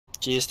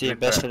GSD and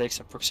Basilisk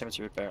and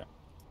proximity repair.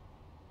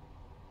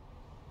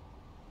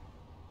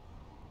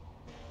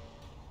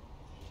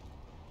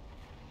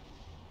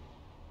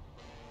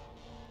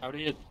 How do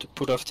you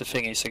put off the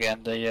thingies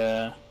again?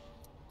 The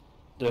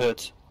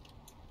hood.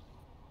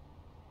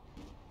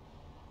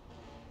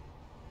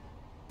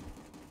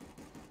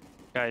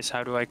 Guys,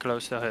 how do I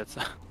close the hood?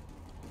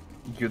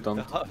 You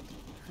don't.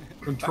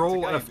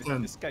 Control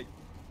F10. Escape.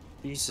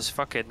 Jesus,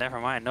 fuck it, never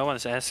mind. No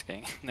one's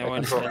asking. No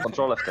one is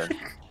Control F10.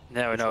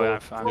 No, no,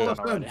 I'm done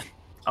already.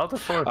 Out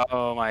of 4.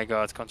 Oh my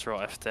god, control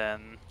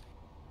F10.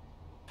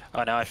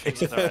 Oh, now I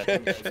fixed it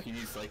already. He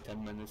needs like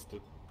 10 minutes to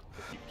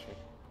keep track.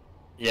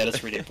 Yeah,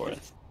 that's really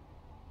important.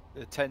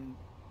 The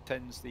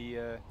 10's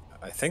the.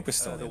 I think we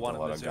still the need a one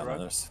lot and of the 0.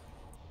 gunners.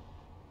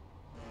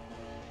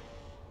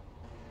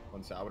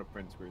 One sec, I would have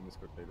print screen this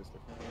quickly. This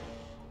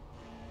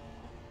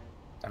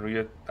Are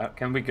we?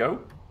 Can we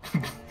go?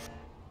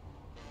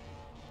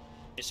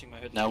 Missing my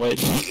hood now,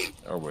 wait.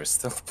 Or we're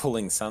still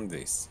pulling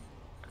Sundays.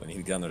 We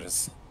need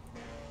gunners.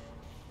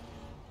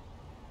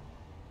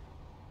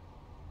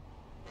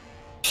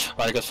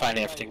 Right, I got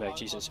finally everything back,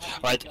 Jesus.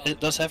 Right,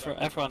 does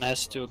everyone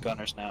has 2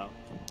 gunners now?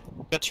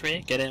 Got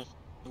 3, get in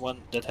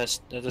one that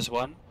is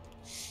 1.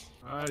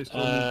 I still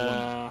need one.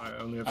 I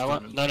only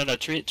have 2 no,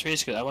 3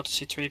 is good. I want to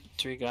see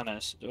 3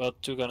 gunners. Well,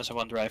 2 gunners and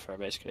 1 driver,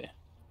 basically.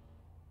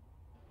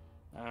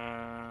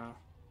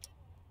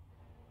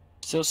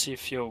 Still see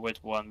fuel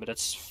with 1, but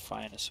that's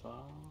fine as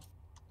well.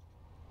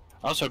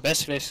 Also,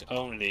 Basilisk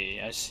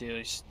only. I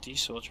see these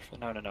soldier.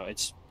 No,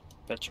 it's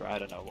Petra. I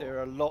don't know. There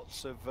are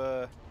lots of.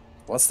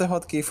 What's the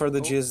hotkey for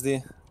the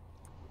GSD?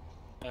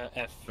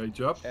 F. Great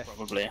job.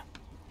 Probably.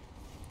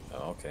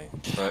 Oh, okay.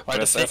 Right,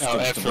 Press the F thing, to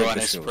break everyone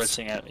the is shields.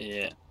 pressing F.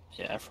 Yeah,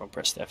 everyone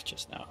pressed F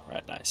just now.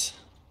 Right, nice.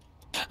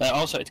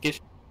 Also, it gives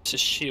a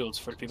shield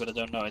for the people that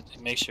don't know. It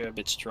makes you a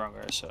bit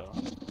stronger. So.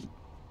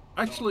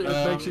 Actually,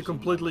 it makes you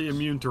completely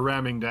immune to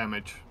ramming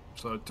damage.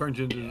 So it turns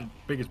you into the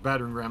biggest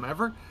battering ram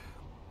ever.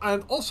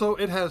 And also,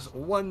 it has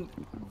one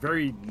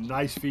very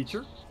nice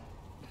feature.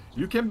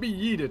 You can be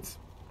yeeted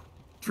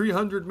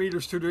 300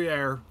 meters to the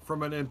air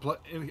from an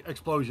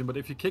explosion, but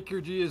if you kick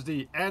your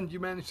GSD and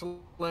you manage to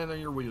land on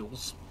your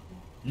wheels,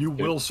 you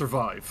will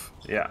survive.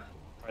 Yeah.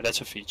 Right,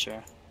 that's a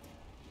feature.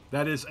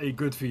 That is a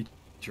good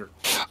feature.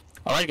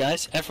 Alright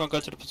guys, everyone go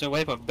to the platoon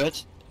waypoint,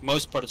 but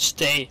most important,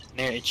 stay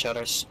near each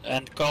other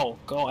and call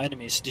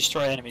enemies,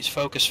 destroy enemies,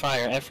 focus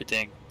fire,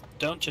 everything.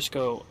 Don't just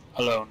go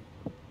alone.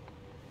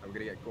 Are we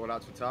gonna get call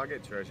outs for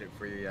targets, or is it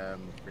 3 to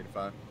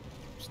 5?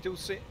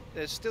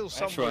 There's still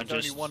some Everyone with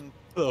only just- one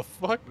The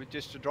fuck? with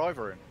just a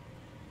driver in.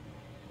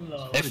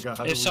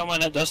 If someone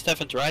that doesn't have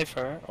a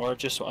driver, or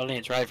just only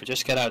a driver,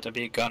 just get out and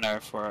be a gunner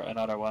for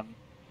another one.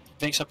 I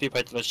think some people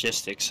had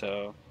logistics,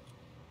 so.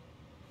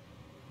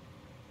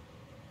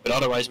 But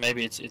otherwise,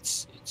 maybe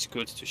it's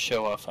good to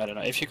show off. I don't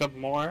know. If you got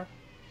more,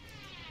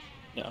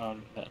 no,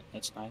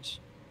 that's nice.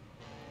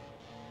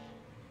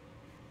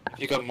 If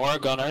you got more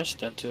gunners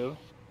than 2,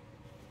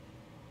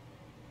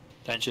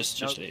 then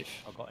just leave.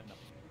 I've got enough.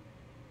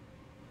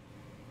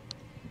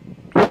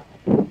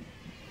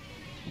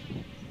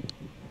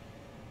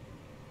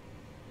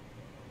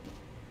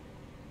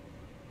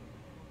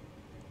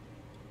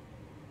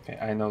 Okay,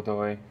 I know the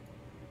way.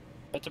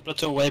 At the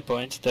platoon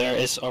waypoint, there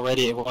is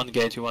already one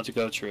gate you want to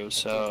go through.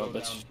 So, Go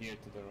but down here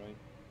to the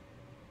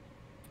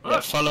right. yeah,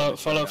 follow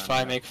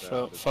Fimik,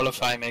 follow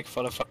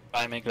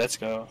Fimik. Let's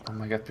go. Oh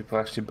my god, people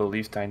actually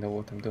believed I know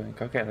what I'm doing.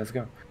 Okay, let's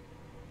go.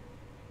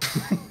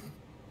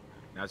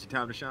 Now's your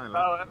time to shine,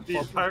 lad.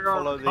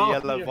 Follow the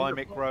yellow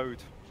Vimic road.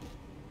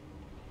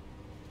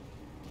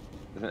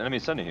 There's an enemy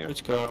Sunny here.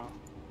 Let's go.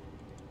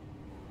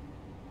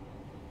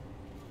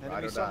 Ride Enemy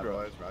or die, Sundra.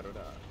 boys, ride or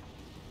die.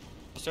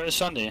 Is there a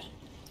Sunday?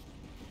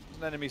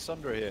 An enemy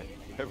Sundra here.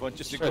 Everyone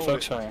just Sorry, ignore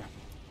folks, it. fire.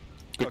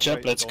 Good Okay,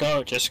 job, let's go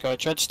go. Just go.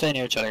 Try to stay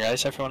near each other,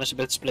 guys. Everyone is a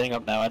bit splitting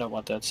up now. I don't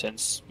want that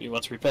since we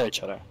want to repair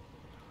each other.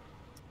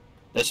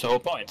 That's the whole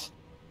point.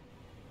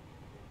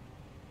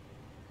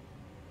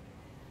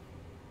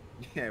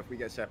 Yeah, if we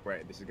get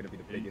separated, this is going to be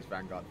the biggest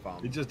Vanguard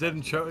farm. He just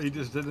didn't show. He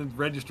just didn't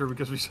register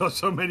because we saw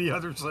so many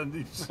other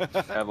Sundays.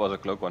 That was a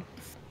cloak one.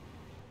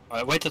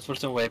 Alright, wait at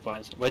platoon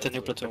waypoint. Wait at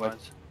new platoon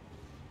waypoint.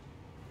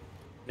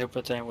 New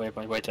platoon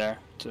waypoint. Wait there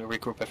to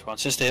regroup everyone.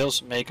 Since the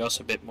hills make us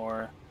a bit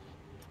more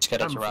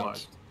scattered around.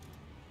 Camouflaged.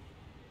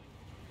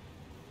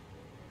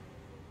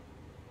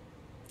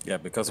 Yeah,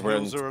 because The we're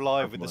hills are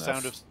alive with the F.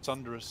 sound of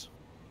Sundras.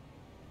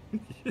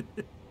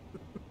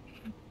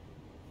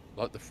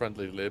 Like the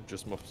friendly lib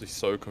just must be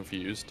so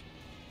confused.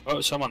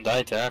 Oh, someone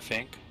died there, I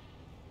think.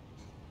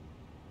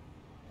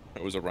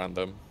 It was a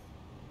random.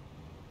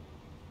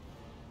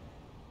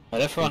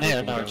 But everyone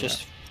here, no, down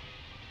just.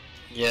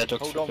 Yeah,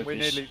 Dr. Hold on, we're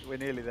Puppies.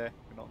 nearly there.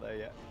 We're not there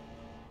yet.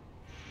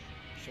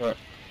 Sure.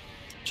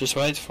 Just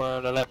wait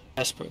for the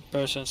last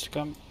persons to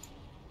come.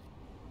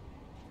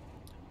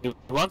 We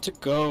want to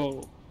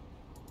go.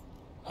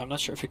 I'm not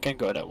sure if we can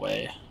go that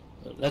way.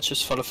 But let's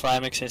just follow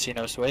Fimik since he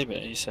knows the way, but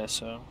he says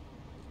so.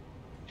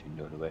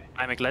 You know the way.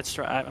 Fimik, let's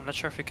try. I'm not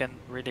sure if we can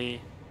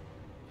really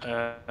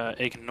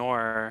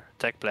ignore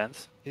tech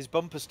plant. His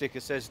bumper sticker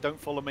says, "Don't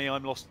follow me.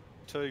 I'm lost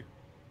too."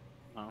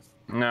 No,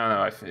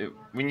 no.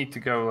 We need to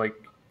go like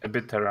a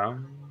bit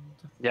around.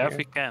 Yeah, here. if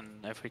we can.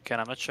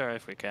 I'm not sure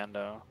if we can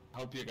though. I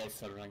hope you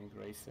guys are running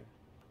Racer.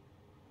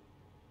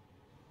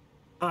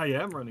 I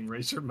am running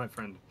Racer, my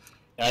friend.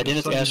 Yeah, I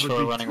didn't Sunday ask would for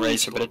a be running too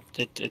racer, slow.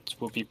 but it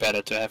would be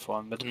better to have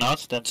one. But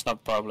not, that's not a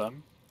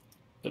problem.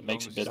 It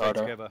makes it a bit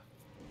harder. Together.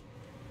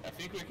 I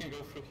think we can go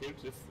through here.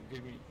 Just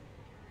give me.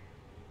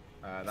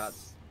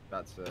 That's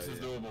This is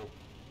yeah.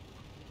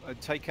 doable.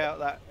 Take out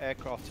that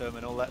aircraft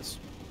terminal. That's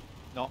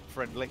not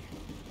friendly.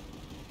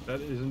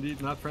 That is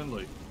indeed not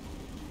friendly.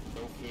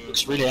 Go through.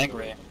 Looks really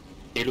angry.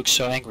 He looks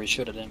so angry,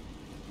 shoot at him.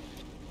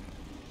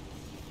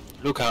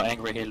 Look how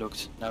angry he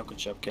looked. Now good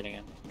job getting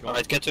in.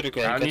 Alright, get to the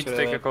gate. I get need to the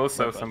take a call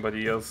so weapon.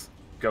 somebody else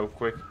go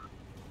quick.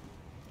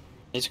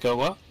 Need to go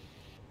what?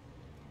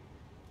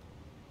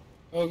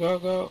 Go, go,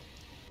 go.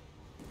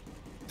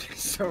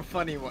 It's so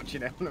funny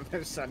watching one of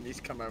those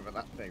Sundys come over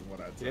that thing. What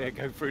a Yeah,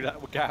 go through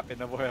that gap in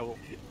the wall.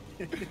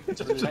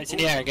 Right in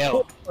the air,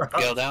 go.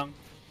 Go down.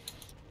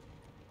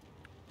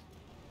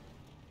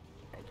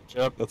 Good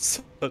job.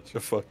 That's such a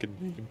fucking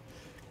meme.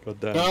 God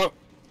damn. Go.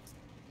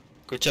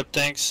 Good job,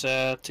 thanks, I'm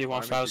a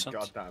T1000.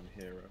 goddamn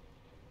hero.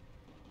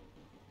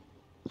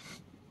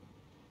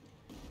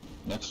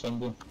 Next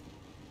Sunday.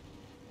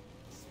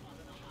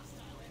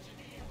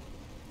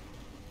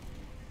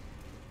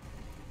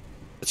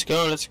 Let's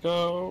go, let's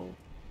go.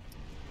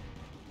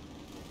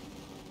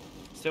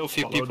 Still a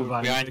few Follow people the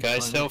line, behind, it's guys.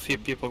 fine. Still a few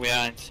people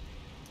behind.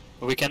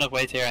 But we cannot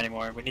wait here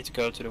anymore. We need to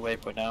go to the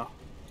waypoint now.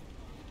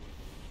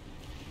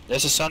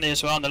 There's a Sunny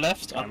as well on the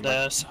left, on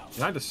the south.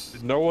 Behind us.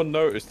 Did no one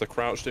notice the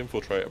crouched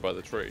infiltrator by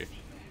the tree?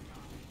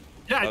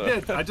 Yeah, I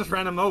did. I just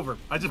ran him over.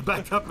 I just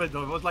backed up and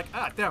I was like,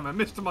 ah, damn, I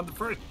missed him on the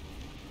first.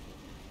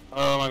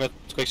 Oh my god,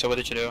 Quickso, what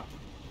did you do?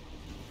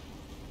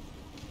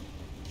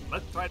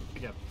 Let's try it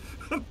again.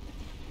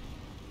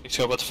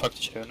 Quickso, what the fuck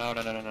did you do? No,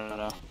 no, no, no, no, no,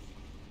 no.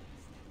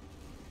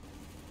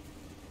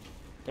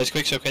 Where's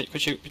Quickso?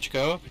 Could you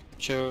go?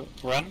 Could you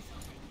run?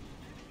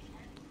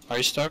 Are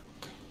you stuck?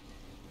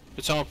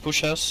 Could someone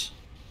push us?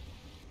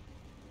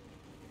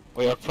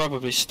 We are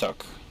probably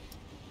stuck.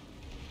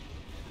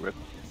 Got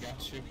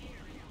you.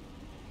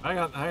 Hang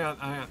on, hang on,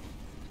 hang on.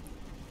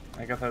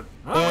 I got that.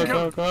 Oh, Go, my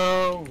go, God.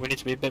 go! We need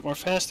to be a bit more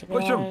faster,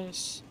 Push him.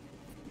 guys.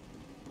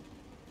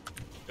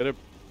 Get him.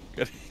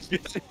 Get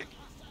him.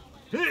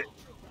 Hit.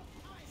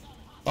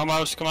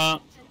 Almost, come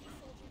on.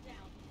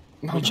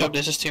 No, Good no. job,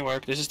 this is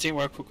teamwork. This is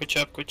teamwork. Good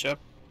job, good job.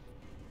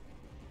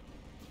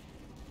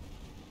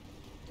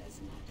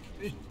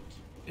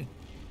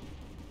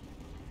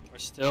 We're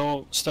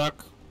still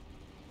stuck.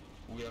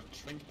 We are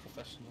trained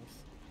professionals.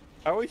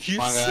 How are you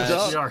Come on, stuck?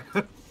 guys. We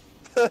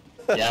are.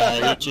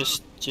 Yeah, you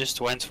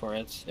just went for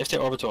it. If they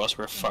orbital us,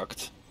 we're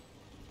fucked.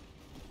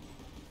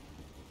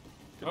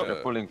 They're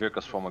pulling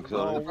vehicles from Oh,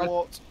 auxiliary.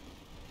 what?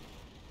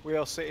 We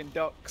are sitting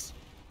ducks.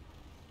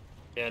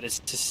 Yeah,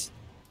 this is.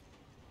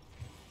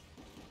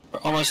 We're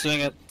almost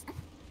doing it.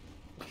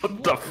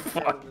 What the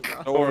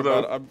fuck? Don't worry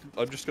about it.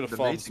 I'm just gonna The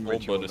farm mating small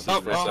ritual bonuses of Oh,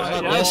 for the a oh my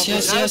second. god, yes,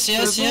 yes, yes,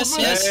 yes, yes,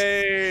 yes!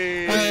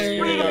 Hey! Hey,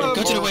 Freedom! go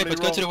to the Morally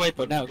waypoint, go to the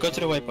waypoint now, go to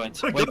the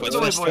waypoint. Go to Waypoint, the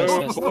fast,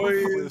 waypoint. fast, fast.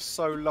 We were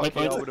so lucky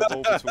I would have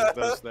orbitaled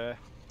us there.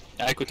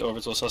 Yeah, I could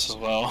orbital us as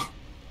well.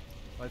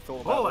 I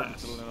thought Haul about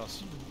ass. orbitaling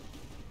us.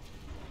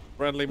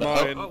 Friendly Oh,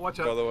 mine, oh, watch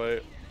by out. the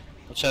way.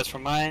 Watch out for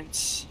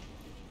mines.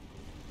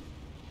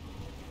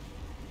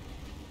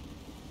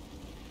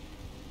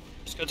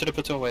 Just go to the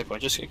platoon waypoint,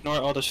 just ignore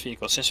all those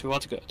vehicles. Since we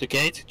want to go the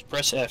gate,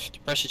 press F,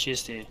 press the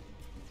GST.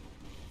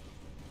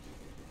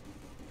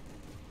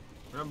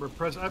 Remember,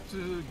 press F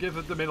to give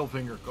it the middle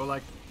finger. Go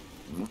like.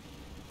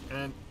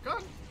 And go.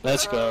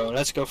 Let's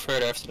go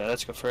further after that,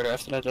 let's go further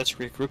after that, let's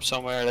regroup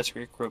somewhere, let's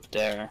regroup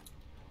there.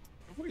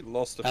 Have we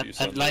lost a few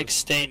And like Sundays?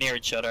 stay near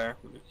each other,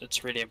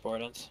 it's really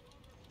important.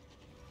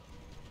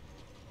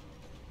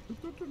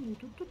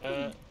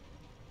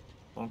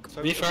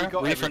 So Reefer, have we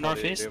got Reefer everybody,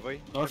 northeast, have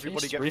we? northeast,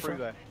 Everybody get Reefer. through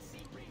there.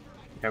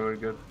 Yeah, we're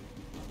good.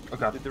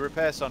 Okay. Did the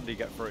repair Sunday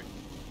get through?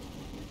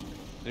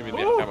 You mean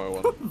the Oh,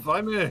 ammo one?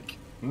 Vimic.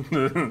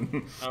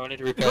 Oh, we need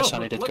to repair No,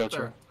 Sunny, did look go there.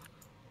 through.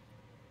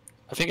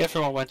 I think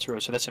everyone went through,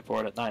 so that's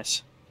important,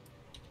 nice.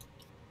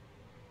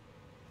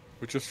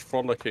 We're just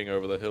frolicking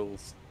over the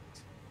hills.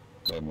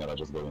 Same that I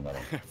just going that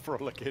one.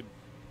 Frolicking.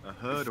 A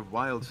herd of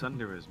wild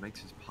Sunderers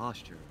makes its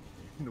pasture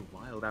in the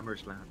wild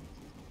Amherst lands.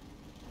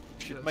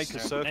 Should make a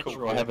They're circle.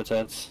 natural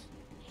habitats.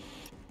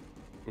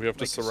 We have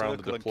to Make a surround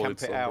the circle and deployed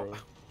camp it out. Sunday.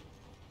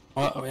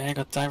 Oh, we ain't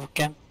got time for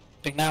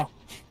camping now.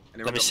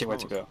 Anyone Let me got see where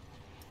to applause? go.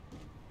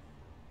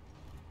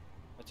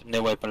 That's a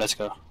new weapon, let's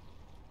go.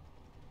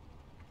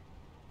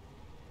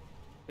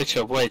 Big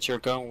wait, you're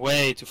going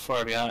way too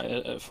far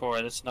behind,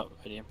 forward, it's not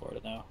really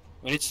important now.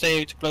 We need to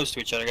stay too close to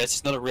each other, guys,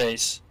 it's not a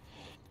race.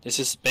 This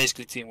is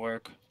basically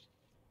teamwork.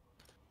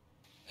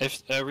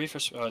 If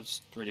Reefers, oh,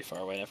 it's really far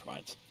away, never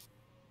mind.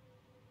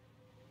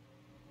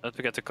 Don't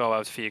forget to call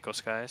out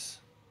vehicles, guys.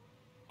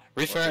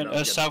 Reefer Watch it in out,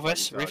 get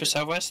southwest, the Reefer target.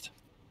 southwest.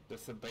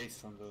 There's a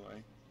base on the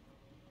way.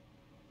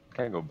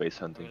 Can I go base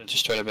I'm hunting? gonna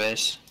destroy the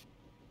base.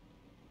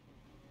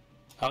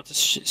 I want to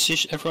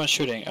see everyone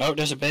shooting. Oh,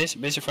 there's a base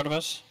in front of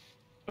us.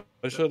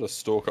 I should have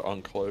stalker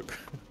on cloak.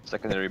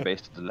 Secondary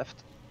base to the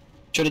left.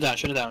 Shoot it down,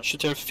 shoot it down.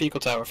 Shoot their vehicle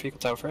tower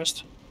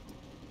first.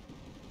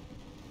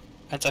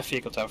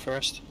 Anti-vehicle tower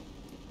first.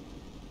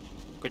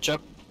 Good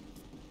job.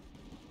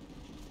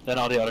 Then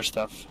all the other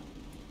stuff.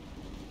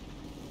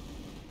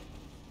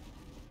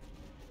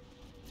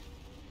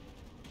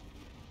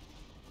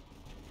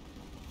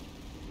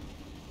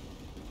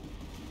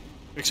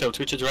 So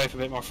twitch your drive a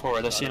bit more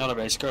forward. I see another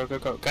base. Go, go,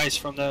 go. Guys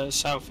from the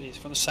southeast.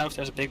 From the south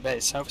there's a big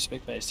base. South is a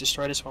big base.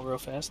 Destroy this one real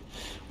fast.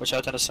 Watch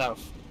out on the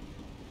south.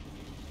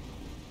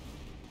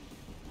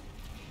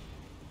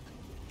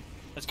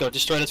 Let's go,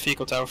 destroy that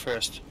vehicle tower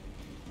first.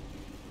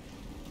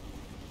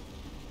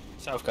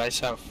 South guys,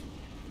 south.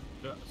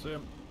 Yeah, see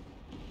him.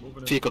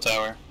 Moving in. Vehicle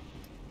tower.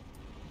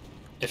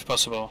 If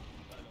possible.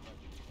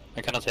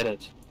 I cannot hit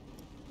it.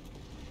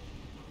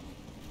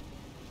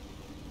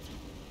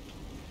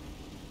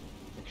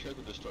 Make sure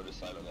to destroy the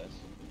silo, guys.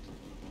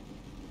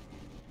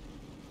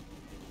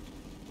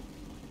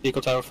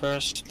 Vehicle tower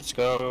first, let's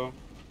go.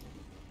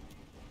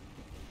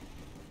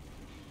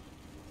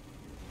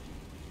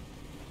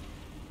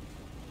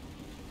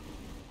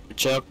 Good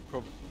job.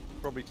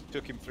 Probably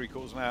took him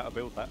 3/4 of an hour to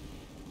build that.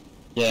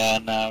 Yeah,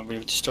 and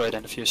we've destroyed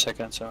in a few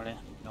seconds only.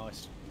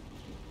 Nice.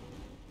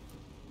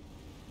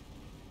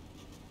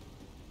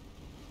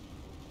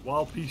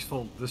 While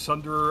peaceful, the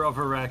Sunderer of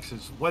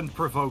Araxes, when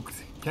provoked,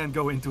 can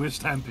go into a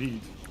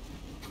stampede.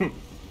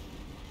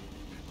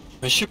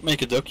 We should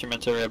make a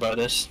documentary about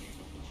this.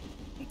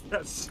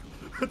 Yes.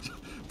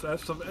 To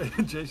have some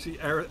JC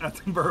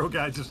Attenborough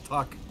guy just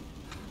talk.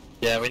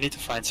 Yeah, we need to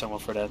find someone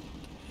for that.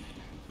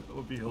 That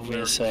would be It would be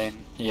hilarious.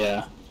 insane.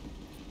 Yeah.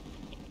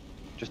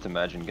 Just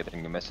imagine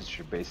getting a message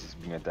your base is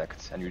being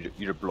attacked and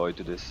you deploy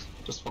to this.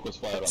 Just focus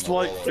fire on It's the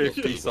like wall,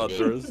 50 just a bit,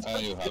 Sunderers.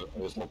 And you have it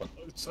was open.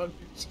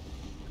 Sundays.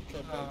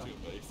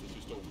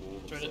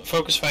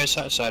 Focus fire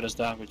side us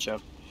down, good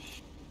job.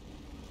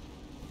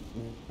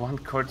 One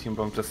core team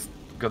bomb just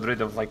got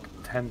rid of like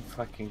 10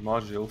 fucking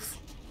modules.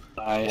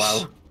 Nice.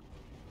 Wow.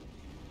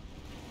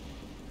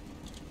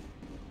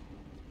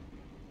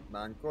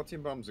 Man, core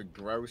team bombs are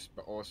gross,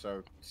 but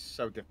also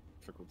so difficult.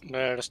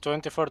 There's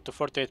 24 to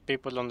 48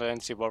 people on the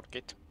NC board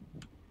kit.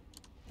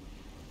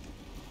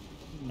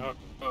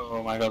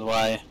 Oh my god,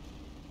 why?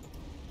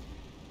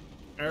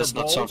 That's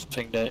not Airball.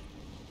 something that...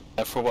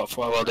 for what?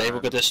 For well, they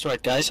will get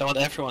destroyed. Guys, I want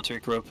everyone to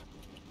regroup.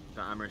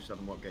 That Amherst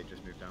 7 what gate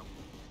just moved down.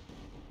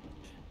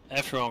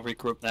 Everyone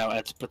regroup now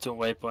at platoon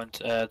waypoint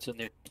to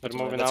new platoon.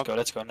 moving Let's out. go,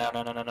 let's go.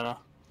 No.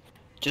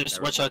 Just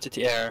Yeah, watch we're out at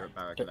the air. We're at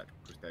Barrack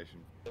Electrical Station.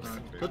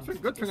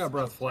 Good thing I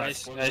brought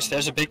flash. Guys,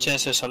 there's a big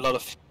chance there's a lot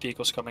of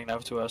vehicles coming now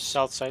to us.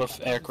 South side. Of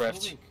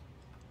aircraft.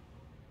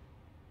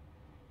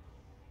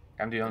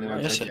 I'm the only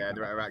one Yes, taking. Yeah,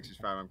 they're at Araxes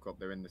Firearm Corp.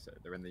 They're in the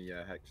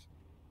hex.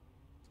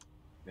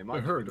 They I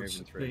might heard be of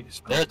moving through.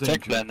 They're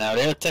tech plan now.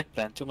 They're tech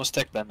plan. Too much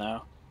tech plan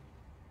now.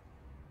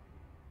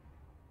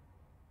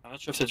 I'm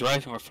not sure if they're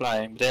driving or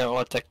flying, but they're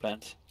all tech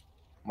planned.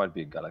 Might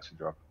be a galaxy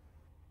drop.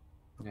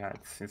 Yeah,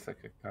 it seems like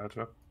a car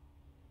drop.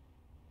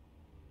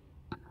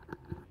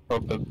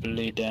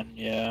 Probably then,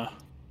 yeah.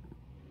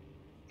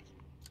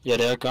 Yeah,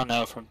 they're gone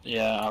now from...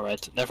 Yeah,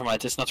 alright. Never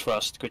mind, it's not for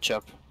us. Good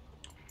job.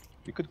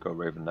 We could go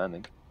Raven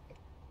Landing.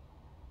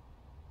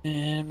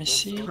 Let me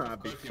see.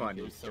 That'd be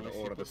funny. Give it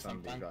all of the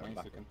Sunday driving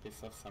back. You can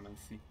piss off some and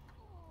see.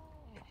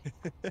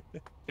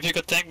 If you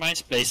got tank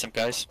mines, place them,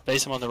 guys.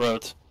 Place them on the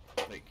road.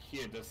 Like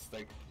here, just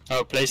like.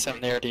 Oh, place them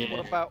near the...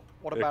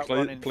 What about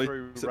running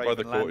through Place it by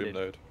the Raven courtyard Landing?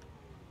 node.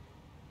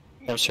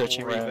 I'm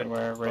searching Or where even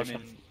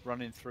Raven...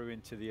 running through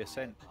into the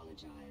ascent.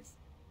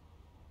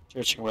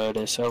 Searching where it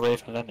is. Oh,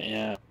 Raven Landing,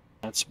 yeah.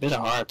 It's a bit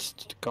hard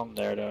to come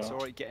there, It's though.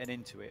 alright getting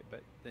into it,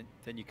 but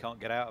then you can't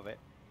get out of it.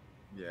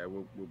 Yeah,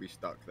 we'll be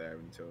stuck there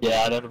until.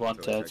 Yeah, I don't want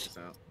until they that. take us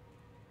out.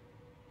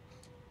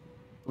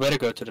 Better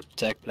go to the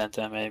tech plant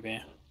then,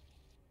 maybe.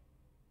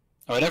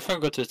 Alright,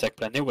 everyone go to the tech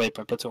plant. New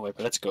waypoint, platoon waypoint.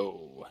 Let's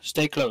go.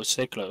 Stay close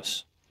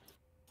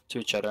to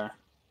each other.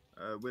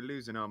 We're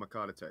losing our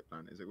Makata tech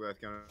plant. Is it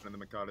worth going on the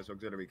Makata's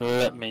auxiliary?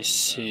 Let me and,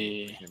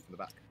 see. pushing in from the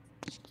back?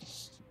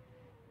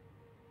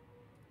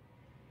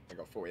 I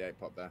got 48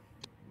 pop there.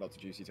 Lots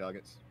of juicy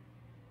targets.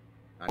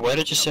 And Where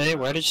did you say?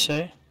 Where did you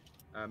say?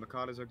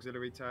 Makata's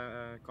auxiliary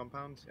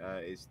compound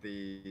is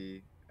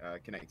the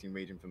connecting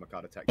region for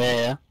Makata tech.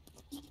 Yeah.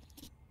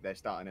 They're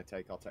starting to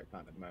take our tech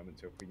plant at the moment,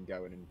 so if we can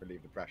go in and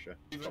relieve the pressure,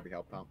 it'll probably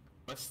help out.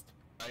 West,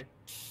 right?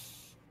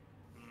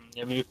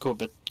 Yeah, we could,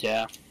 but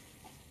yeah.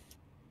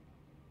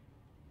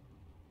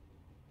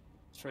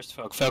 First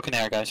Falk. Falcon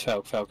air, guys.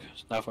 Falk.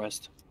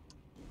 Northwest.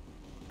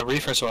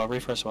 Reverse wall.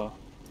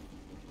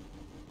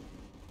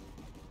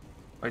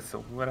 Wait, so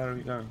where are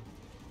we going?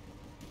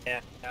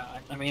 Yeah,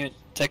 I mean,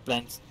 tech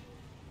plant.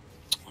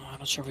 I'm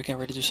not sure if we can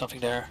really do something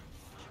there.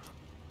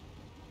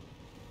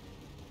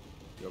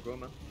 You're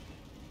going, man.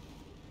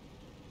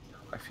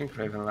 I think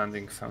Raven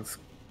Landing sounds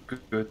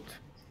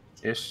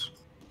good-ish.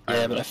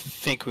 Yeah, but I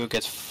think we'll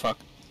get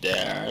fucked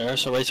there.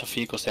 There's already some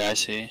vehicles there, I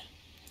see.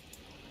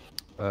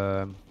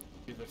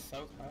 Either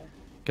south high.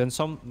 Can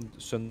some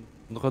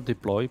Sundra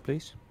deploy,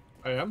 please?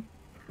 I am.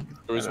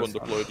 There is Yeah, one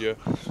that's deployed, yeah.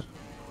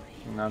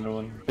 Another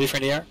one. Reaper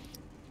in the air.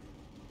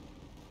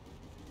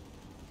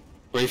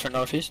 Reaper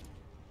northeast.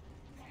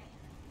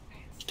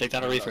 Take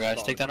down a Reaper,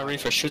 guys. Take down a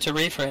Reaper. Shoot a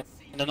Reaper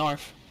in the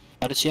north.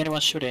 I don't see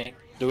anyone shooting.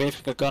 Do we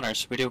have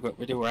gunners? We do,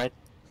 right?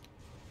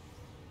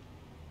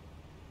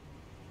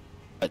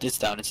 It's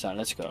down,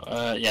 let's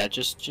go. Yeah,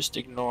 just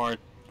ignore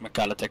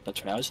Makala Techno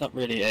for now. It's not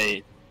really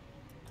a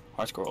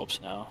hardcore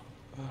ops now.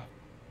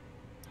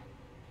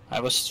 I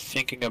was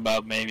thinking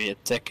about maybe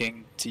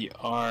attacking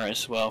TR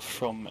as well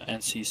from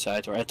NC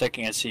side, or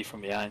attacking NC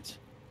from behind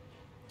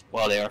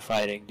while they are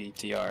fighting the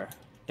TR.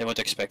 They won't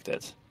expect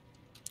it.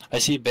 I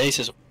see base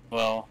as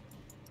well.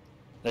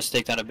 Let's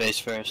take down the base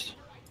first.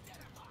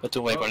 But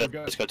to wait,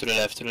 let's go to the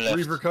left,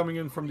 Reaver coming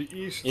in from the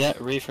east. Yeah,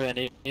 Reaver in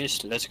the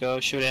east. Let's go,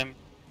 shoot him.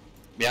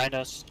 Behind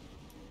us.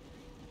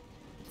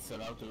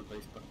 Sell out to the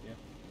base, but yeah.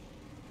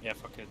 Yeah,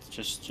 fuck it.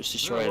 Just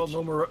destroy well,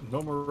 it.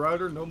 no more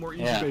router, no more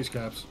easy base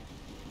caps.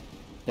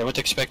 They would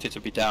expect it to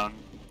be down.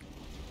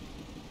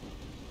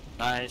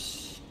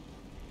 Nice.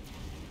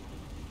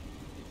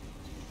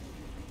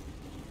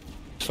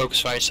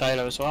 Focus fire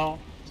silo as well.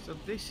 So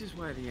this is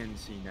where the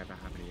NC never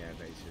have any air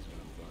bases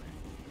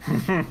when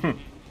I'm flying.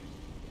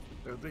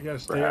 I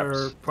guess they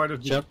are part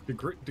of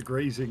the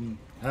grazing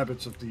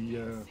habits of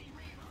the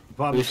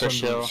bomb Reaper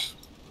shell.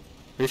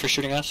 Reaper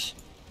shooting us.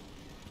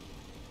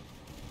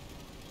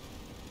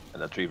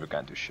 And that Reaver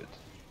can't do shit.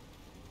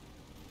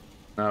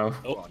 No.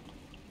 Oh.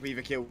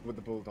 Reaver kill with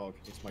the bulldog.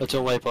 It's my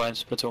Platoon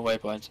waypoints. Platoon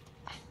waypoints.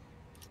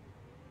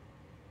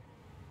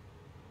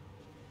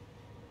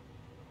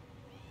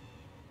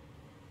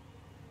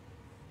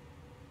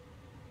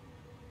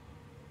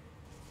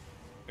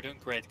 We're doing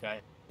great,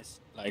 guys.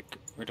 Like,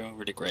 we're doing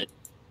really great.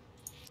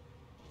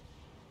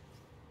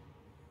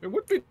 It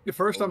would be the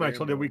first time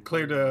actually that we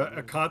cleared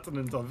a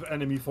continent of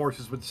enemy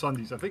forces with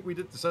Sundys. I think we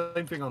did the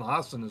same thing on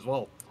Hasten as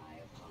well.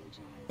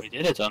 We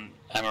did it on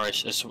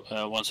Amarish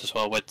once as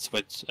well with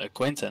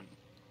Quinton.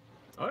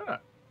 Oh yeah.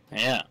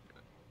 Yeah.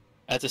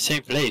 At the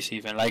same place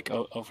even, like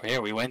over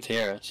here. We went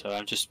here, so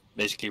I'm just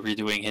basically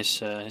redoing his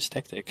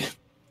tactic.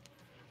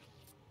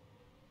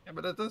 Yeah,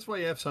 but that's why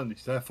you have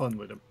Sundys, to have fun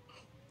with them.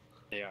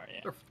 They are,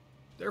 yeah.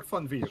 They're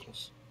fun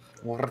vehicles.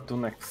 Where to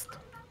next?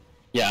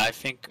 Yeah, I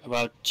think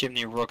about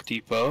Chimney Rock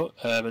Depot,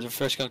 but we're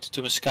first going to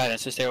Tumas Skyline,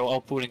 since they're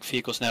all pulling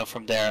vehicles now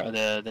from there,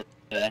 the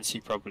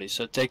NC probably.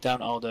 So take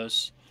down all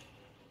those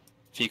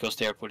vehicles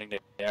they are putting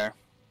there.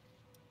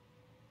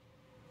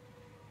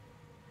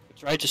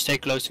 Try to stay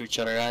close to each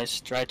other, guys.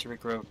 Try to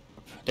regroup.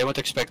 They won't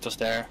expect us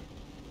there.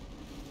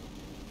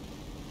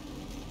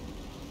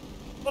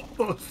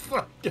 Oh,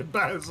 fucking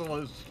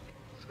basilisk!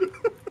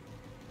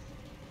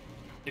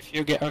 If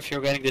you're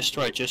getting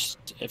destroyed,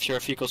 just if your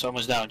vehicle's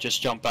almost down,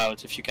 just jump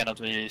out if you cannot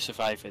really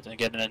survive it and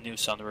get in a new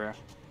Sunderer.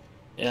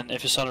 And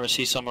if a Sunderer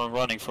sees someone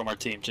running from our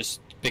team, just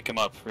pick him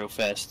up real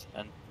fast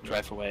and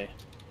drive away.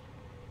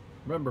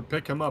 Remember,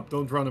 pick him up,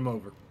 don't run him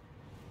over.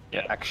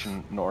 Yeah.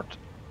 Action north.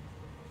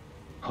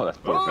 Oh, that's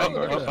both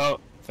Vanguard. Oh,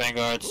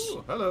 Vanguards.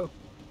 Ooh, hello.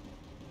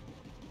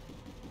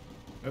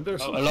 And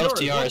there's a lot of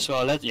TR as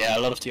well. Yeah,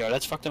 a lot of TR.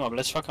 Let's fuck them up.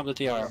 Let's fuck up the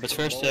TR. But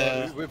first,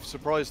 we've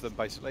surprised them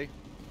basically.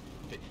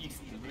 The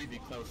east really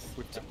close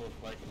with the both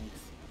Vikings.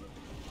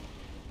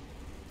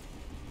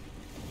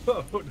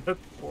 Oh, that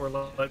poor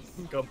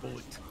lightning got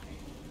bullied.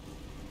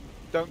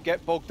 Don't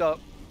get bogged up.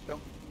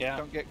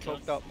 Don't get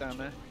clogged up down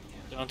there.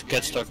 Don't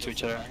get stuck to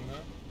each other.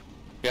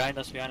 Behind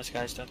us,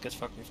 guys. Don't get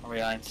fucked from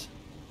behind.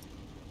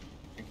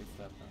 I think it's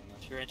that one.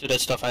 If you're into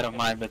that stuff, I don't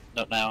mind, but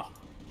not now.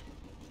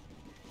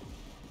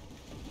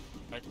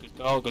 Right, good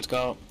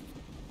go.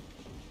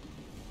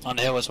 On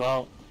the hill as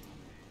well.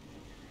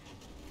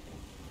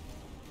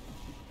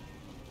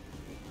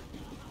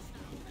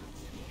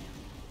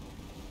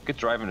 Could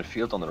drive in the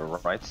field on the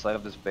right side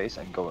of this base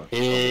and go.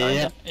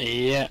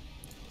 Yeah.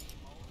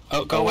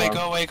 Oh, go away.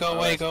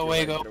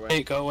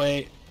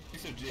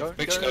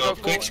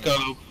 Quick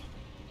scope.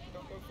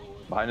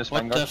 Behind us,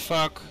 What Vanguard. the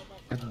fuck?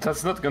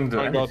 That's not gonna do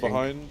Vanguard anything.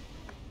 behind.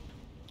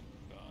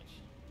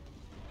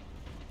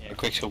 Yeah,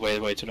 quick scope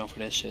way too long for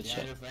this shit.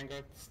 Yeah,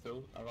 Vanguard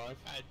still alive.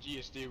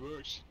 GSD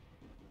works.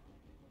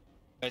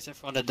 Guys,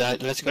 everyone that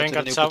died, let's go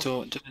Vanguard to the new south.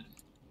 platoon.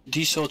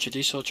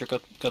 D-Soldier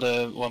got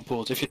a one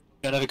pulled. If you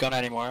don't have a gun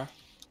anymore,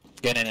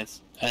 get in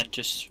it and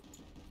just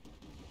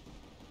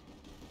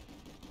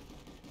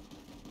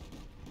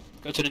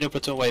go to the new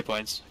platoon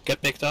waypoints.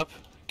 Get picked up,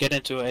 get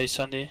into a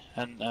Sunday,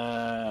 and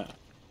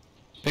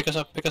pick us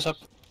up.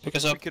 We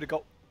could have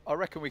got. I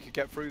reckon we could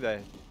get through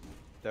there,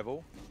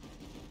 Devil.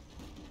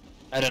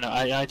 I don't know.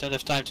 I don't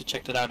have time to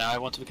check that out now. I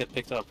want to get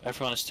picked up.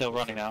 Everyone is still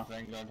running now.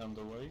 Vanguard on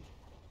the way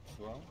as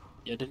well.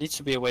 Yeah, there needs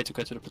to be a way to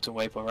get to the platoon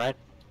waypoint, right?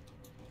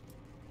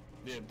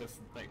 Yeah,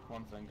 just take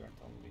one Vanguard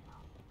only.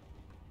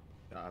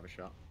 I have a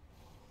shot.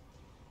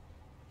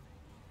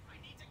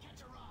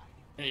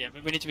 Yeah,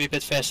 but we need to be a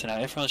bit faster now.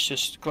 Everyone's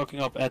just clocking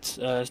up at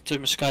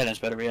Tumas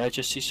Skylands, by the way. I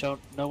just see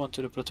no one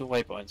to the platoon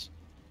waypoints.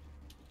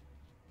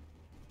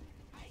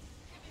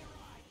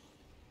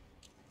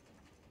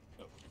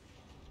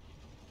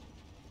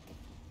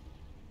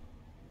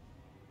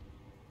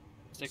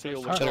 Stay See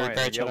close all to the each other, crying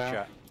repair and each yell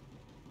other.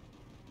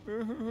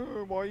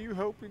 chat. Why are you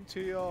helping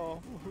TR?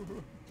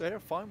 They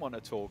don't find one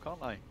at all,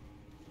 can't they?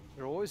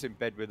 They're always in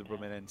bed with the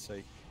Brummin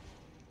NC.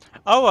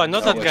 Oh, I know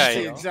No, that it's It's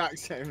the guy. exact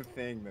same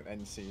thing that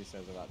NC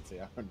says about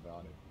TR and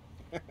Varney.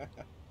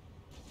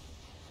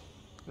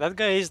 That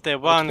guy is the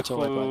one to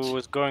my point. who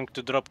was going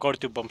to drop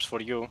Corti bombs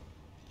for you.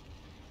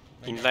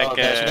 In Oh, like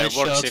guys, nice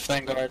warp shot, shift.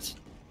 Vanguard.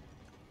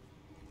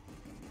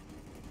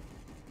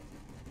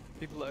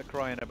 People that are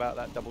crying about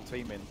that double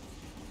teaming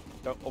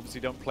obviously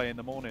don't play in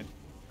the morning.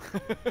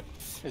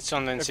 It's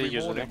on NC Every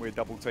usually. morning we're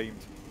double teamed.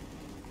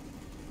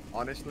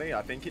 Honestly,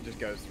 I think it just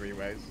goes 3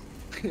 ways.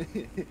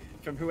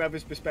 From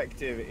whoever's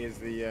perspective is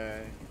the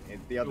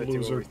other two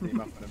loser. always team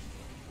up on them.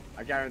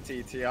 I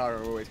guarantee TR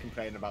are always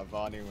complaining about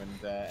Vanu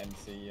and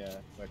NC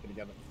working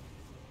together.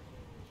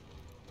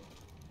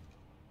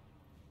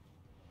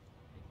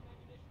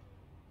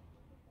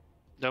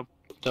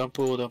 Don't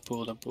pull, don't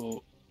pull, don't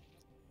pull.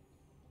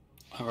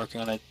 I'm working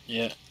on it,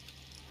 yeah.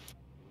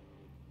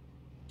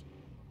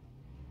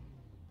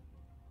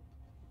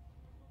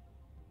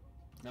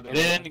 Get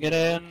in, get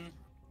in.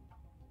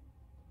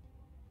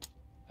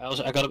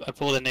 I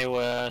pulled a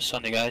new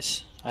Sunday,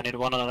 guys. I need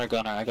one another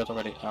gunner. I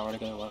already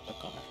got one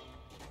gunner.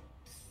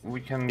 We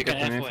can You get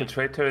can an F-wing.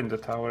 infiltrator in the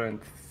tower and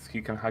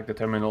he can hack the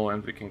terminal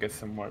and we can get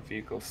some more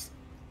vehicles.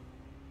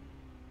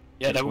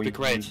 Yeah, that would be We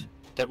great. need-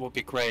 That would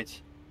be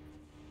great.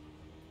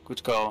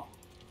 Good call.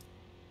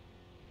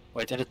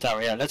 Wait, in the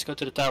tower. Yeah, let's go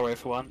to the tower,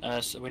 everyone.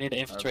 So we need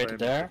an infiltrator Vamik,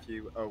 there. if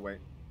you... Oh wait.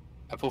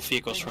 I pull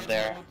vehicles from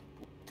there.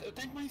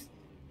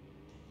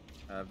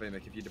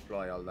 Vamik, if you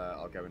deploy,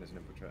 I'll go in as an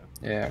infiltrator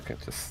Yeah, okay,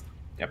 just...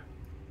 Yep,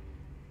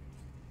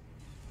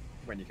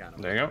 when you can.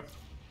 there you go.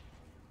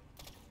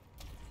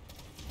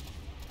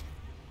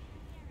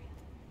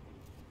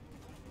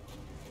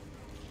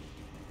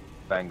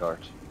 Vanguard,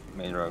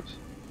 main road.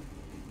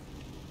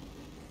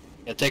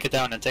 Yeah, take it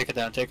down and take it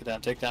down, take it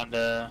down, take down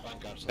the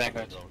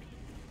Vanguard.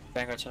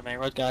 Vanguard's on the main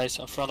road, guys.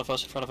 In front of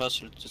us, in front of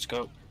us. Let's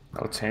go.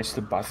 I'll change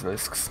the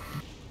basilisks.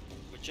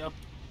 Good job.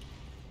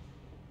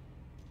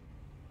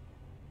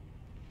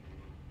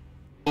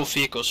 Pull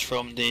vehicles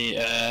from the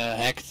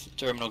hacked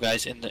terminal,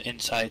 guys, in the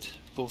inside.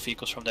 Pull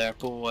vehicles from there.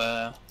 Pull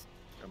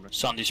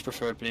Sundys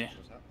preferably.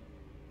 What's that?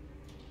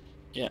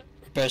 Yeah,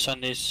 repair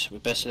Sundys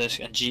with Basilisk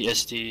and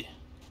GST.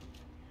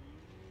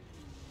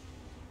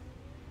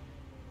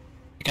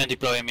 You can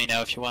deploy me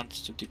now if you want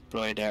to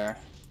deploy there.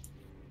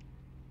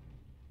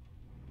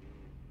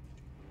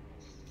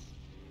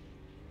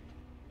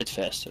 Bit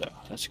faster though.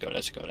 Let's go,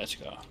 let's go, let's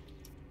go.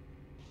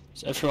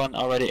 Is everyone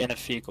already in a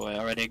vehicle?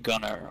 Already a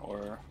gunner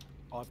or?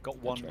 I've got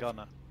one right.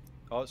 gunner.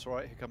 Oh, it's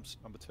alright, here comes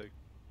number 2.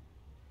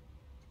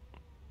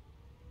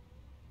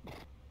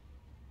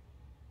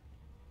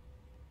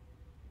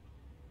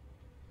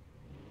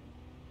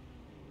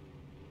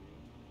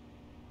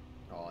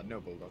 Oh, no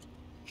bulldog.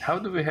 How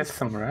do we have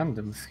some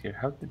randoms here?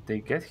 How did they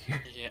get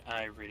here? Yeah,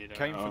 I really don't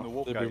Came know. from the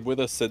walk They've gate. been with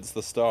us since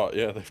the start,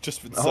 yeah, they've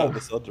just been Oh.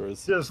 sat under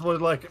us. Just was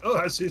like, oh,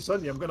 I see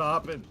Sunny, I'm gonna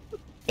hop in.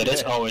 Yeah,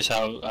 that's always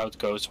how it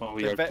goes when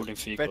we They're are pulling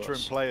vehicles. veteran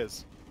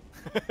players.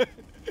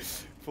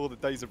 For the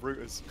days of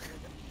routers.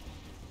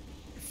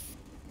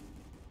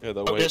 Yeah,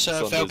 they're Oh, waiting there's for a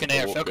Sundays Falcon to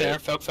Air, walk Falcon in. Air,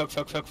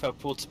 Falcon,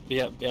 pulled,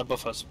 yeah,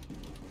 above us.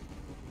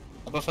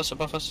 Above us,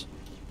 above us.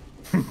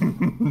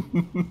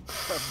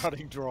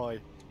 Running dry.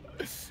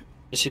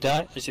 Is he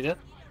dead? Is he dead?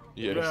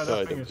 Yeah, he that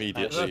died thing is-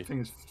 immediately. That thing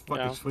is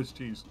fucking Yeah. Swiss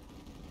cheese.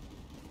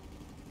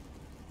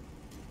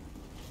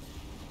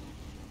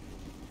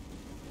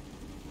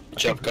 Good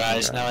job,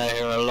 guys. Now I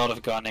hear a lot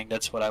of gunning.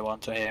 That's what I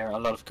want to hear. A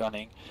lot of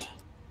gunning.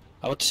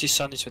 I want to see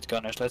Sundays with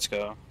gunners. Let's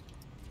go.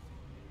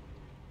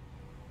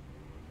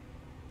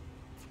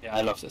 Yeah,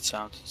 I love that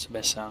sound. It's the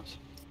best sound.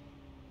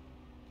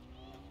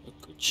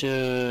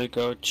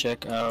 Go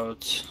check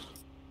out.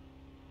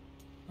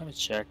 Let me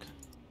check.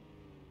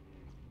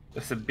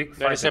 There's a big fight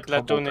There is a at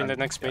Cobalt platoon in the and-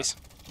 next base.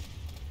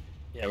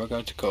 Yeah, we're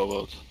going to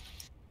Cobalt.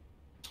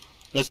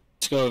 Let's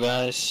go,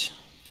 guys.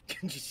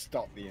 Can just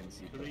stop the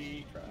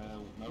NC.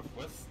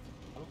 Northwest.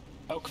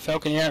 Oh,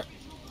 Falcon here.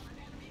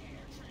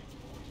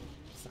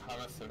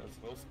 Sahara as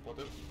well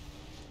spotted.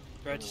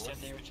 Try to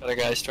stand near each other,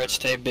 guys. Try to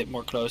stay a bit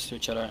more close to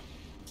each other.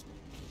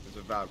 There's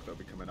a Valk that'll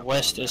be coming up.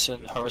 West around is there.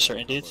 an howitzer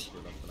indeed.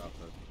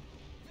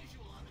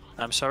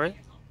 I'm sorry?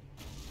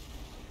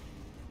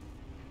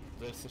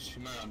 There's a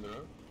Chimera on the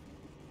road.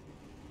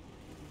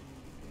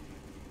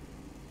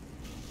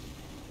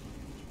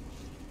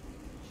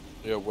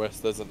 Yeah,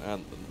 west there's an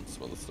ant and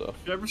some other stuff.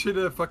 You ever see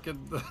the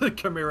fucking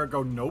Chimera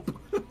go nope?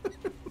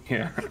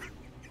 Yeah.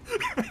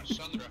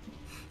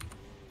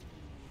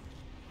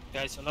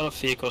 Guys, a lot of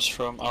vehicles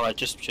from. Alright,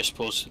 just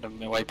pulls the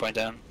waypoint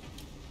down.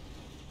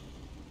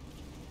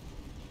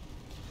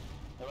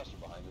 The rest are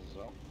behind us as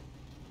well.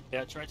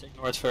 Yeah, try to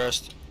ignore it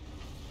first.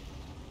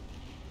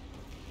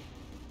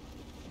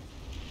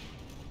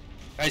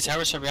 Guys,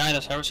 howitzer behind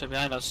us, howitzer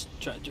behind us.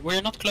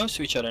 We're not close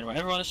to each other anymore.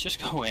 Everyone is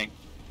just going.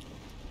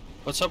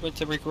 What's up with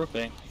the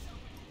regrouping?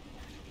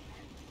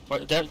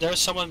 But there's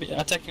someone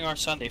attacking our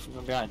Sunday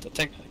from behind.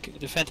 Attack,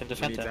 defend him, We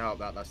defend need to him. help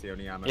that. That's the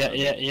only ammo.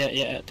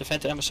 Yeah.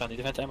 Defend the ammo Sunday,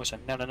 defend the ammo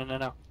Sunday. No.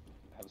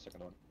 I have a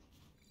second one.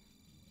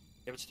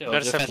 Yeah, but still,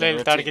 There's a defend flail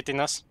him. targeting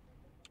us.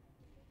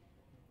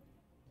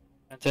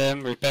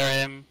 Defend him,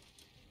 repair him.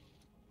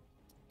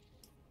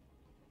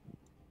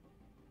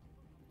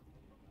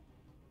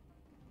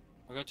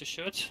 We're going to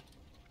shoot.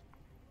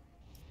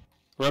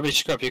 Rubbish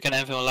scrub, you can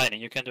anvil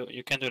lightning. You can do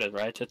that,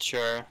 right? That's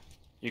your.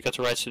 You got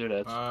the rights to do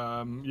that.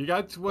 You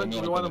guys, when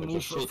you want to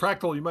move,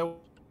 Fractal, you might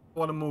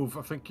want to move.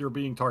 I think you're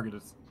being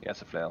targeted.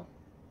 Yes, a flail.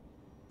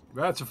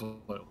 That's a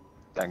flail.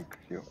 Thank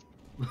you.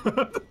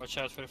 Watch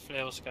out for the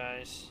flails,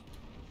 guys.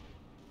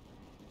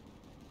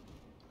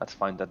 Let's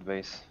find that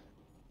base.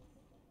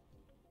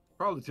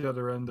 Probably to the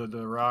other end of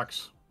the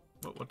rocks.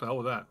 What the hell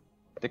was that?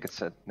 I think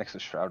it's next to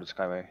Shrouded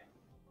Skyway.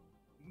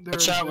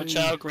 Watch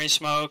out, green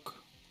smoke.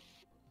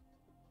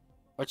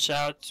 Watch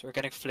out, we're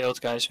getting flailed,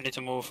 guys. We need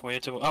to move, Oh,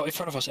 in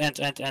front of us, end.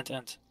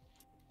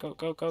 Go.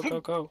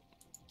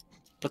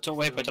 Platoon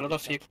waypoint, a lot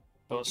of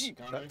vehicles.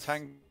 That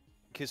tank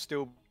is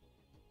still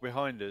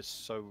behind us,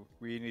 so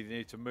we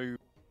need to move.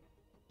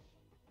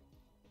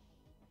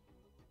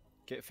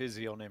 Get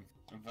fizzy on him.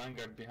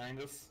 Vanguard behind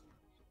us.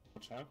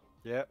 Watch out.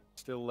 Yeah,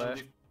 still there.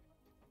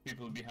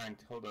 People behind,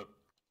 hold up.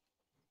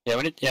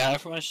 Yeah,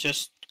 everyone's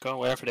just going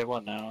wherever they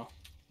want now.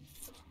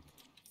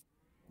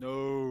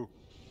 No.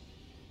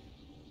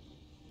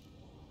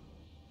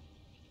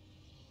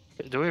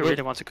 Do we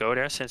really want to go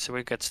there? Since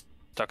we get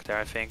stuck there,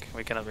 I think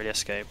we cannot really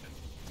escape.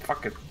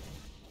 Fuck it.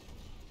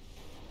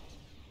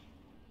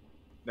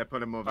 They're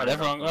putting more. Right,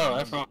 everyone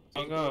go.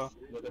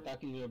 They're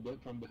attacking you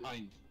from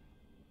behind.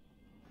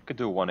 Could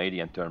do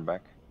 180 and turn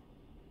back.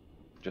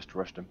 Just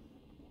rush them.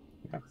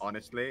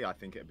 Honestly, I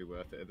think it'd be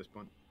worth it at this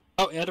point.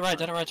 Oh, yeah, the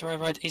right.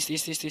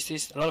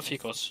 East. A lot of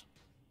vehicles.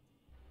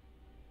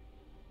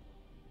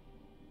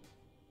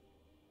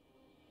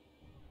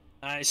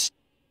 Nice.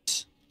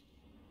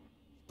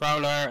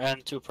 Prowler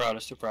and two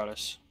prowlers.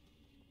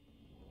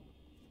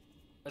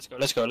 Let's go,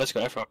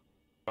 everyone.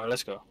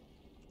 Let's go.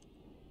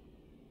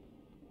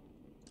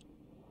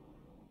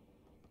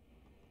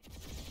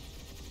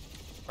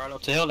 Prowler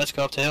up the hill, let's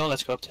go up the hill.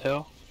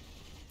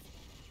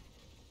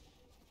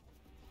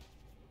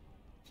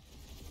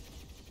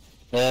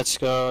 Let's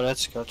go.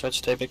 Try to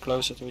stay a bit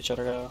closer to each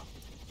other.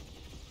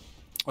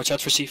 Watch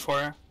out for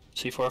C4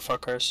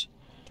 fuckers.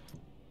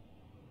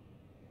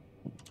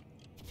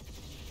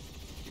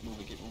 Keep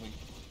moving.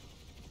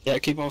 Yeah,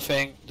 keep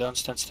moving, don't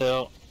stand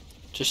still.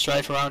 Just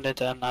drive around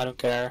it and I don't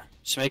care.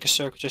 Just make a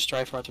circle, just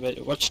drive around a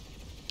bit. Watch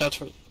out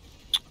for...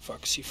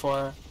 Fuck,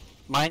 C4.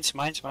 Mines.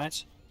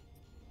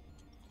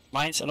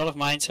 A lot of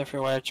mines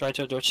everywhere. Try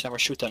to dodge them or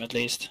shoot them at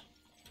least.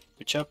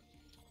 Good job.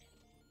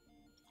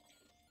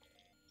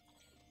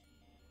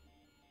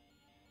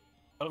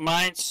 A lot of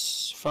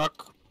mines.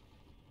 Fuck.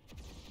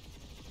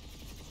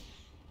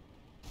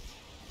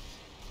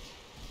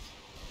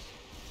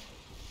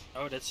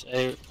 Oh, that's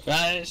a...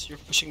 Guys, you're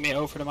pushing me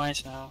over the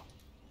mines now.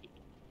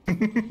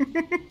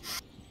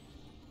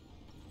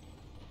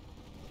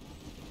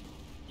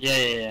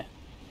 Yeah.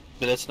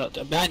 But that's not...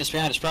 Behind us,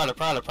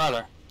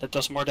 Prowler. That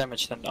does more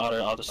damage than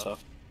other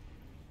stuff.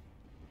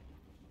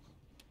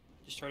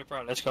 Destroy the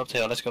Prowler, let's go up the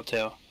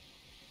hill.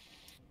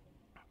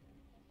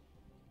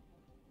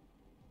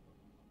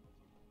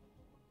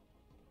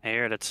 I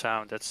hear that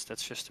sound, that's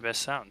just the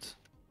best sound.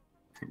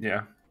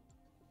 Yeah.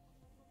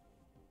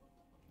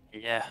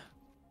 Yeah.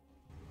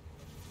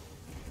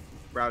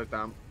 Route it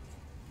down.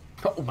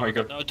 Oh my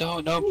god. No,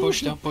 don't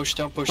push each other up,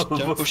 don't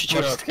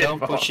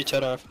push each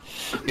other up.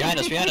 Behind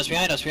us.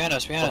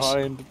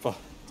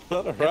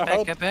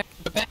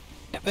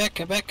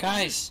 Get back,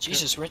 guys.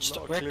 Jesus, we're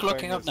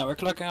clocking up now,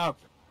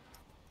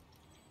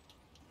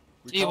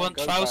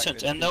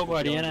 T1000 and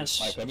nobody in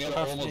us.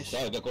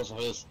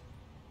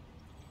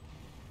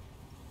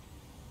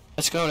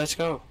 Let's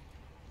go.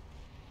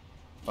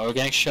 Oh, we're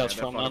getting shot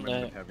from on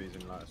the...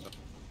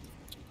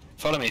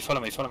 Follow me,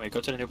 go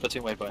to the new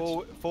platoon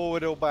waypoint.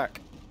 Forward or back?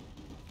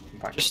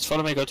 Just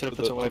follow me, go to the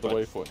platoon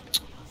waypoint.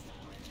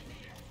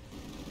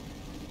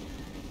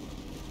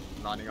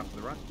 Lining up to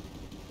the right.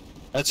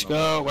 Let's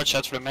go, watch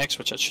out for the mechs,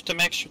 shoot the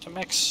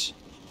mechs.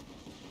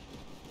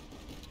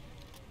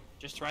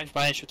 Just drive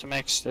by and shoot the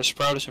mechs, there's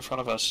Prowlers in front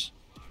of us.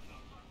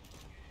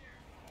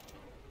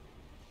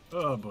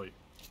 Oh boy.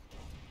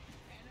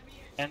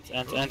 And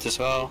as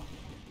well.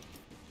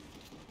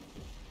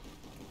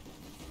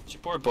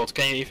 Support bot,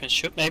 can you even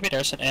shoot? Maybe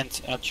there's an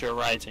end at your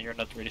right and you're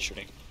not really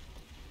shooting.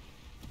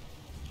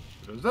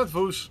 There's that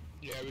Voos.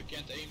 Yeah, we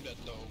can't aim that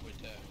though with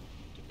the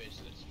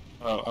baseless.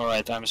 Oh,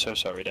 alright, I'm so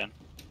sorry then.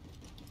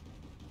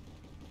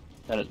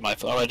 That is my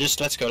fault. Alright, just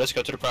let's go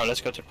to the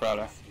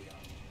Prowler,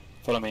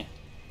 Follow me.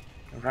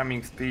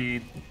 Ramming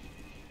speed.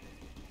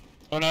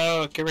 Oh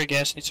no, carry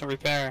gas needs some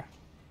repair.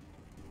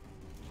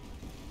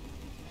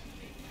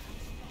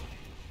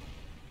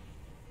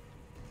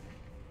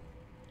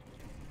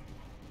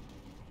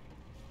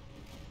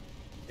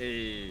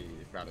 Hey,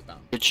 route it down.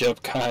 Good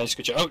job, guys.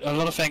 Good job. Oh, a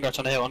lot of vanguards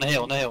on the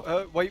hill.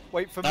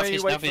 Wait for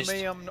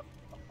me. I'm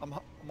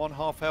I'm on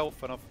half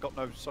health and I've got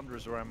no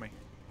Sunderers around me.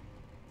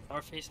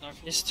 Northeast,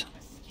 northeast.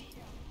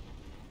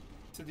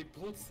 So they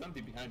pulled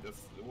Sundy behind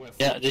us. West.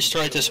 Yeah,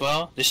 destroyed as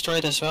well.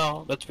 Destroyed as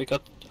well. But we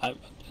got.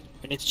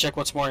 We need to check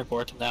what's more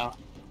important now.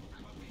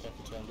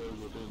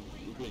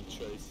 We're being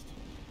chased.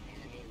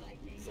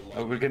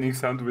 Oh, we're getting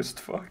sandwiched.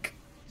 Fuck.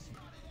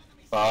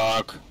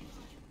 Fuck.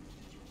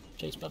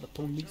 Chased by the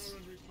police.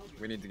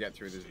 We need to get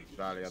through this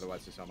valley,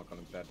 otherwise the summer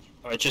column's dead.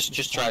 Alright, just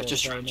drive,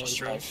 just drive, just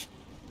drive.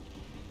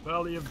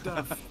 Valley of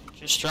Death.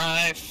 Just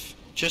drive.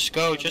 Just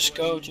go, just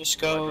go, just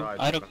go.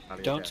 I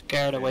don't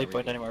care the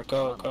waypoint anymore.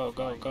 Go, go,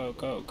 go, go,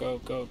 go, go,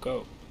 go,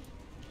 go.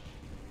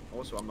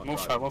 Also, I'm not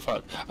Move out, move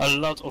out. A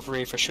lot of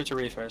reefers. Shoot the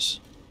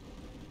reefers.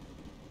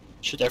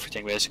 Shoot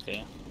everything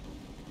basically.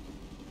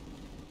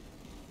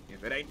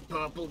 If it ain't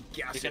purple,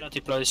 gas We it. cannot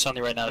deploy the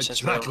Sunday right now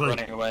since we're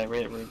running away.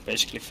 We're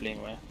basically fleeing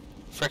away.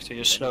 Fractor,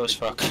 you're slow as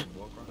fuck.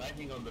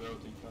 Lightning on the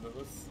road in front of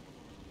us.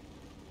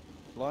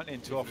 Lightning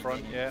to our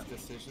front, yeah.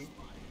 Decision.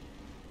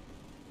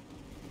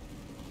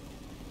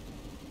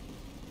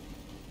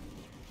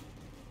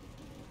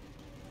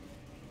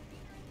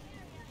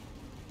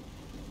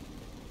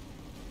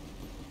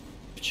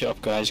 Good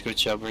job, guys. Good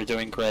job. We're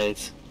doing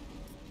great.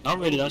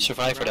 Normally, we don't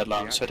survive for that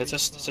long, so this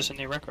is a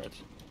new record.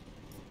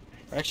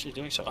 We're actually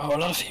doing so. Oh, a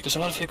lot of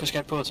vehicles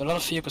get pulled. A lot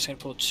of vehicles get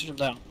pulled. Shoot them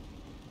down.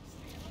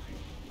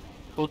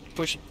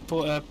 Push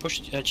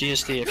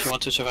GSD if you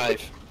want to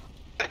survive.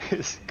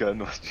 His gun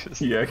was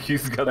just... Yeah,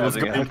 his gun was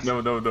going.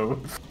 No.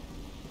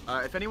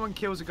 If anyone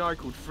kills a guy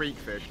called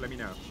Freakfish, let me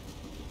know.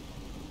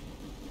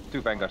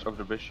 2 vanguards over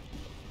the bridge.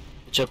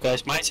 Good job,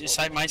 guys. Mines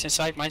inside, mines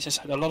inside, mines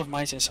inside. A lot of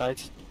mines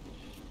inside.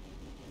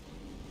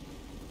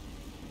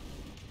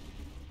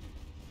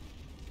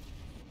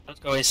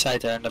 Don't go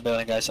inside there in the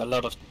building, guys. A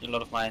lot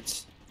of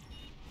mines.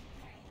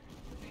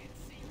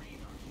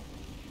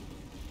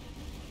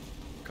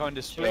 Kind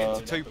of split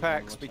into 2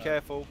 packs, be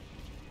careful.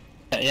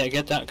 Yeah,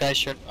 get that,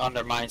 guys. You're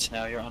under mines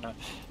now. You're under.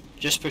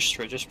 Just push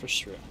through. Just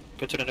push through.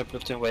 Go to the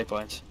platoon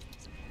waypoint.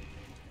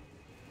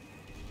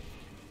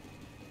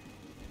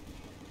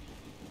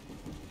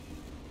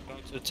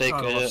 Going to take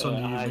new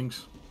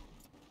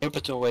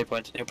platoon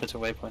waypoint. New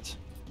platoon waypoint.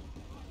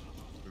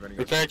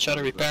 Repair each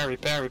other.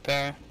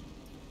 Repair.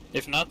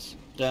 If not,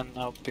 then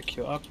I'll pick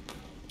you up.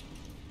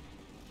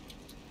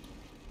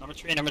 Number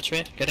 3,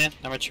 get in.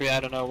 Number 3, I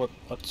don't know what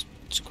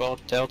it's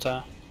called.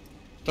 Delta.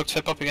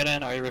 Dr. Fippoppy, get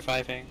in. Are you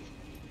reviving?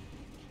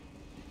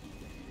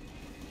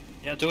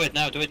 Yeah, do it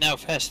now,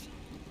 fast.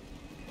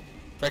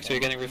 Fractor, you're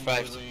getting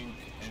revived.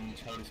 And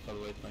Charlie's call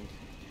waypoint.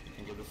 You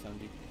can get the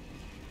Sandy.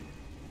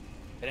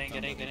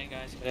 Get in,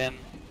 guys, get in.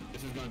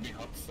 This is gonna be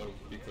hot, so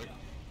be quick.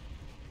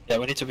 Yeah,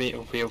 we need to be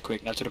real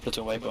quick, now to the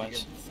platoon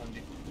waypoints.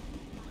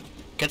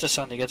 Get the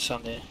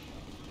Sunday.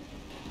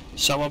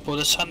 Someone pull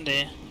the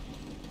Sunday.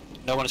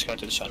 No one is going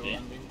to the Sunday.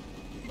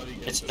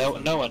 It's no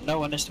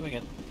one is doing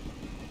it.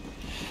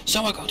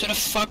 Someone go to the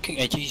fucking...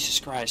 Hey, Jesus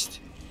Christ.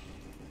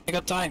 I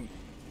got time.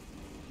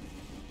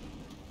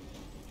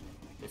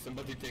 Hey,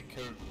 somebody take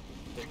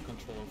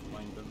control of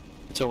mine then.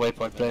 It's a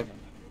waypoint, play.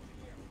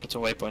 It's a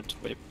waypoint,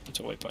 it's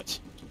a waypoint.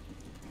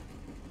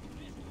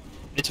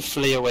 Need to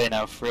flee away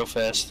now, real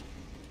fast.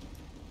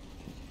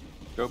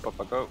 Go,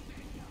 Papa, go.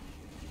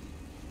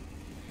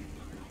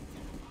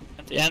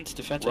 At the end,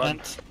 defend the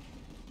end.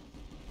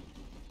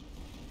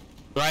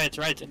 Right,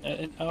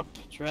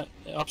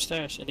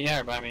 upstairs, in the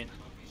air, I mean.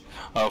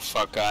 Oh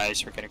fuck,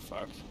 guys, we're getting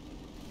fucked.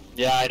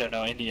 Yeah, I don't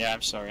know, in the air,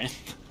 I'm sorry.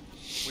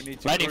 We need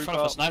to right in front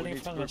of us, right in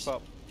front of us.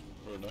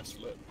 We're a nice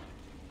flip.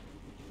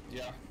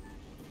 Yeah.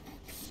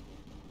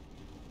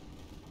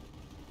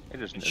 Hey,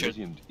 there's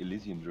an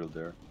Elysium drill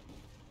there.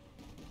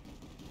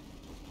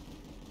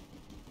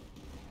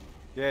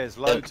 Yeah, there's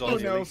loads on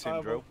the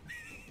Elysium drill.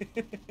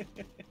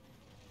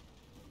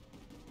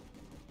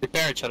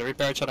 Repair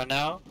each other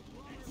now.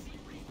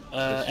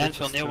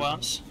 Anvil new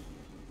ones.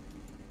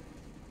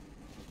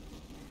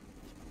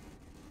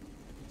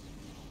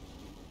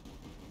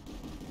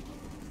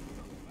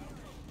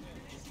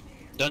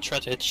 Don't try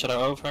to hit each other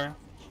over.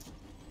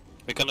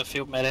 We're gonna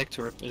field medic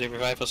to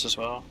revive us as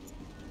well.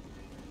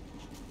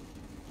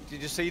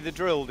 Did you see the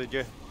drill, did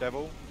you,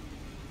 Devil?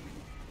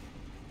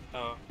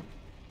 Oh.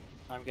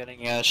 I'm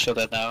getting shot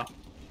at now.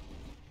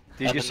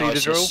 Did you see the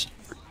drill?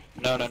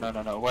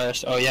 No.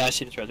 Where's... Oh yeah, I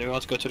see the drill. Do we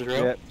want to go to the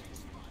drill? Yep.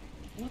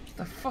 What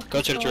the fuck?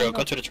 Go to the drill,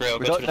 go to the drill,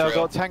 We've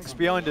got tanks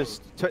behind us.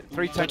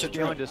 3 tanks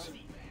behind us.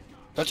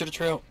 Go to the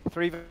drill.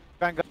 3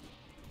 vanguard.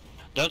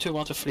 Don't we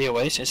want to flee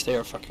away since they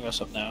are fucking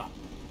us up now?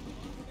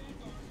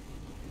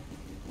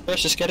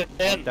 First, just get it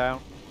in. I'm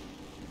down.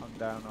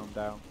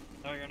 No,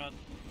 you're not.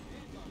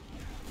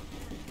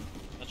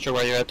 Not sure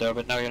where you're at though,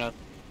 but no, you're not.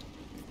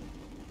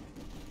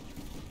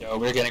 Yo,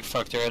 we're getting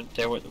fucked.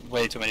 There were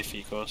way too many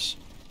vehicles.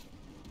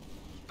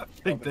 I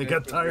think they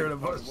got tired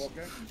of us.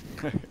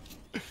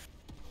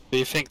 Do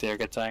you think they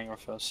get tired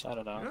of us? I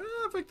don't know. Yeah,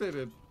 I think they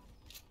did.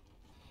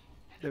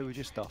 They were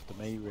just after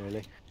me,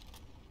 really.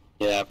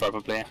 Yeah,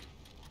 probably.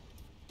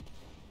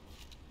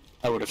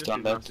 I would have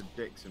done that. Massive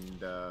dicks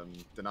and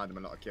denied them a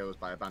lot of kills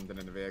by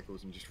abandoning the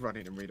vehicles and just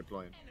running and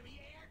redeploying.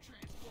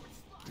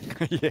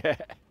 Yeah.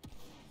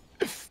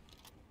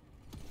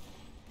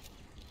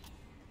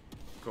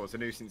 Cause a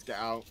nuisance, get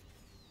out.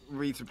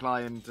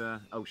 Resupply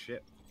and, oh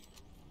shit.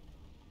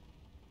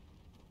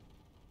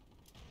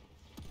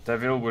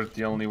 Devil, we're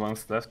the only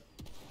ones left.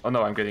 Oh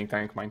no, I'm getting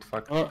tank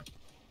mindfuck. Oh.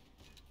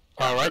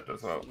 Alright.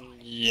 As well.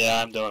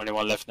 Yeah, I'm the only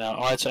one left now.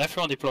 Alright, so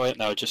everyone deploy.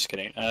 No, just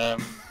kidding.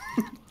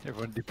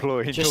 Everyone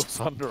deploying Just-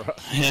 Thunderer.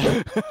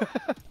 Yeah.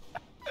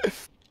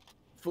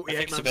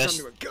 48 the man best.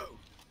 Thunderer, go!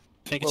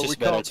 I think Well, it's we just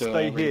better can't to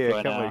stay here,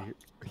 redeploy can now.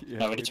 we? Yeah,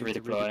 No, we need to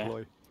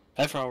redeploy.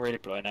 Everyone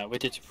redeploy now. We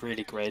did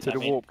really great. To I the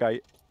mean, warp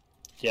gate.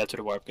 Yeah, to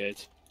the warp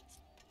gate.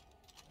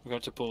 We're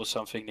going to pull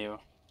something new.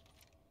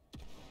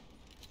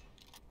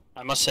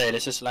 I must say,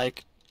 this is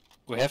like,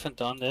 we haven't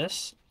done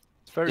this.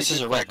 It's very This is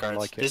good a fun, I record.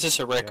 like it. This is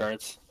a Yeah.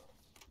 record.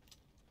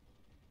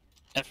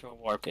 Everyone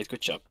warp gate, good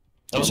job.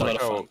 That was a lot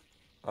of fun.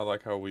 I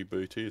like how we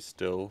booty is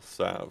still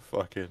sat at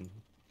fucking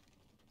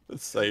the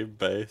same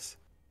base.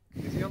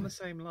 Is he on the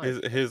same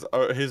line?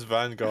 His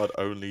Vanguard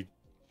only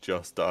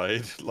just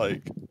died.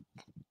 Like,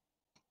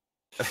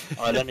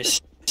 Alright, let me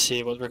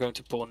see what we're going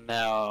to pull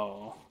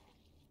now.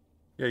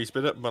 yeah, he's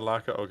been at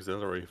Malacca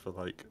Auxiliary for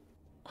like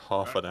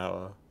half an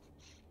hour.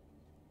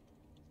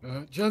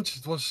 Gents,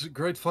 it was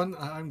great fun.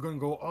 I'm going to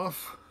go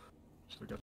off.